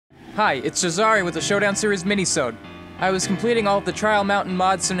Hi, it's Serzari with the Showdown Series Minisode. I was completing all of the Trial Mountain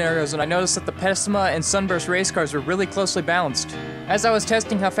mod scenarios and I noticed that the Pessima and Sunburst race cars were really closely balanced. As I was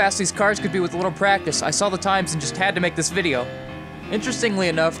testing how fast these cars could be with a little practice, I saw the times and just had to make this video. Interestingly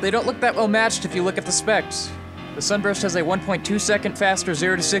enough, they don't look that well matched if you look at the specs. The Sunburst has a 1.2 second faster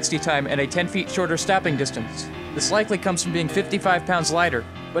 0 to 60 time and a 10 feet shorter stopping distance. This likely comes from being 55 pounds lighter,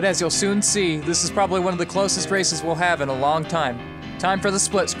 but as you'll soon see, this is probably one of the closest races we'll have in a long time. Time for the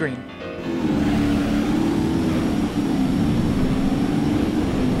split screen.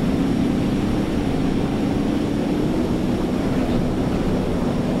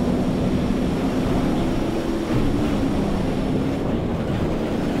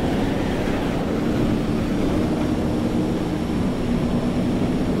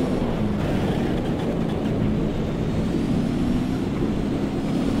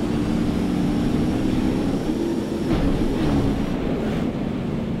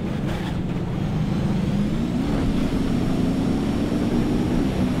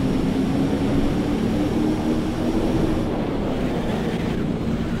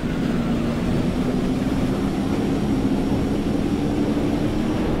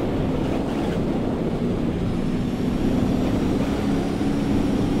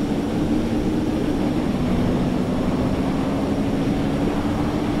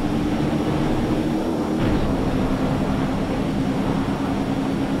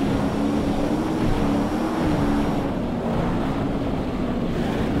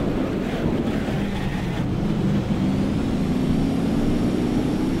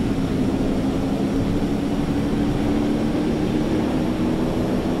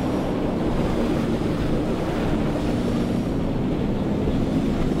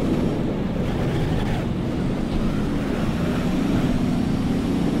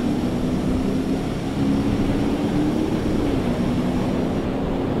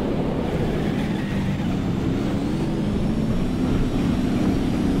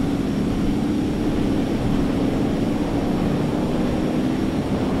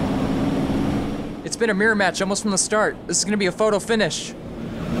 It's been a mirror match almost from the start. This is gonna be a photo finish.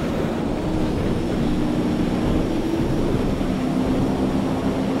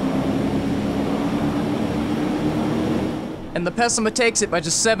 And the Pessima takes it by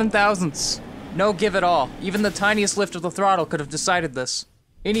just 0.007. No give at all. Even the tiniest lift of the throttle could have decided this.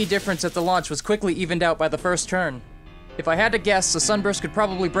 Any difference at the launch was quickly evened out by the first turn. If I had to guess, the Sunburst could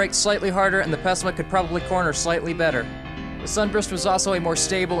probably brake slightly harder and the Pessima could probably corner slightly better. The Sunburst was also a more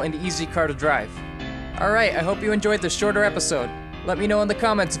stable and easy car to drive. Alright, I hope you enjoyed this shorter episode. Let me know in the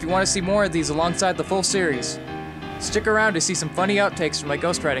comments if you want to see more of these alongside the full series. Stick around to see some funny outtakes from my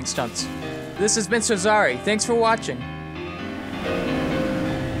ghostwriting stunts. This has been Serzari, thanks for watching.